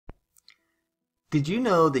Did you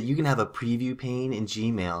know that you can have a preview pane in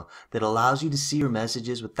Gmail that allows you to see your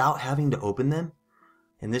messages without having to open them?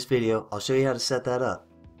 In this video, I'll show you how to set that up.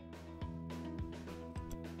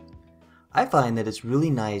 I find that it's really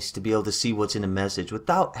nice to be able to see what's in a message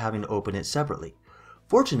without having to open it separately.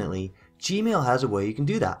 Fortunately, Gmail has a way you can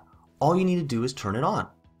do that. All you need to do is turn it on.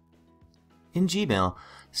 In Gmail,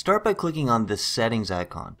 start by clicking on the Settings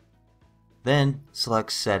icon. Then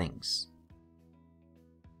select Settings.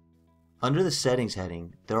 Under the Settings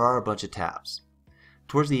heading, there are a bunch of tabs.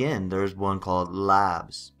 Towards the end, there is one called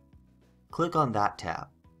Labs. Click on that tab.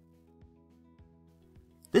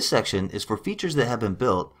 This section is for features that have been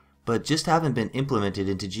built but just haven't been implemented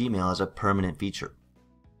into Gmail as a permanent feature.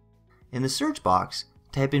 In the search box,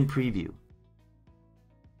 type in Preview.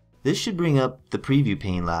 This should bring up the Preview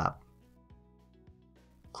pane lab.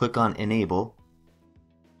 Click on Enable.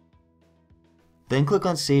 Then click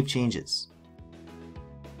on Save Changes.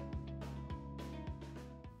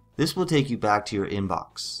 This will take you back to your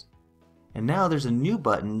inbox. And now there's a new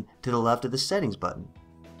button to the left of the Settings button.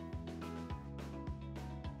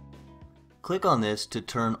 Click on this to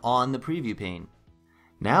turn on the preview pane.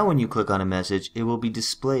 Now when you click on a message, it will be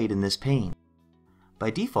displayed in this pane. By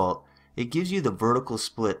default, it gives you the vertical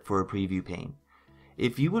split for a preview pane.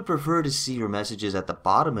 If you would prefer to see your messages at the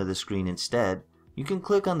bottom of the screen instead, you can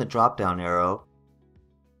click on the drop-down arrow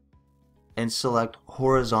and select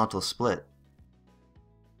Horizontal Split.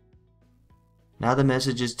 Now the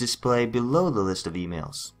messages display below the list of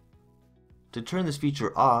emails. To turn this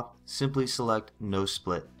feature off, simply select No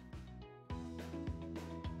Split.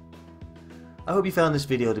 I hope you found this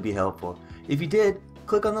video to be helpful. If you did,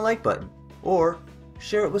 click on the like button, or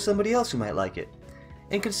share it with somebody else who might like it.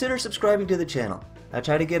 And consider subscribing to the channel. I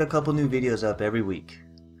try to get a couple new videos up every week.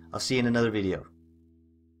 I'll see you in another video.